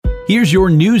Here's your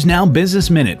News Now Business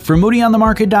Minute from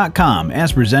MoodyOnTheMarket.com,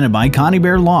 as presented by Connie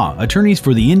Bear Law, attorneys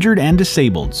for the injured and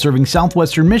disabled, serving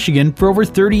southwestern Michigan for over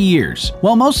 30 years.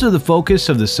 While most of the focus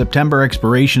of the September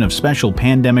expiration of special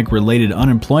pandemic-related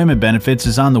unemployment benefits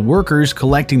is on the workers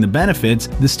collecting the benefits,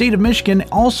 the state of Michigan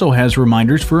also has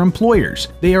reminders for employers.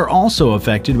 They are also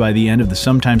affected by the end of the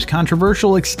sometimes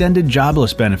controversial extended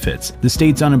jobless benefits. The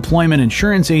state's unemployment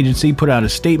insurance agency put out a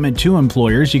statement to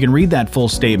employers. You can read that full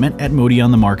statement at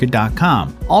MoodyOnTheMarket.com.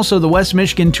 Also, the West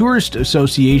Michigan Tourist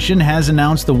Association has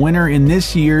announced the winner in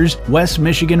this year's West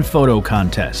Michigan Photo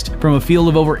Contest. From a field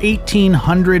of over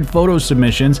 1,800 photo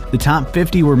submissions, the top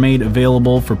 50 were made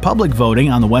available for public voting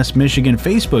on the West Michigan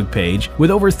Facebook page. With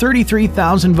over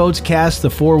 33,000 votes cast, the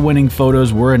 4 winning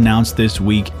photos were announced this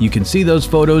week. You can see those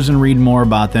photos and read more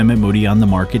about them at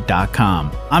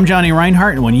MoodyOnTheMarket.com. I'm Johnny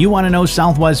Reinhardt, and when you want to know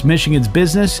Southwest Michigan's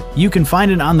business, you can find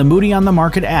it on the Moody on the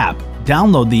Market app.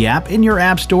 Download the app in your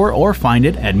app store or find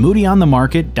it at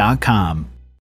MoodyOnTheMarket.com.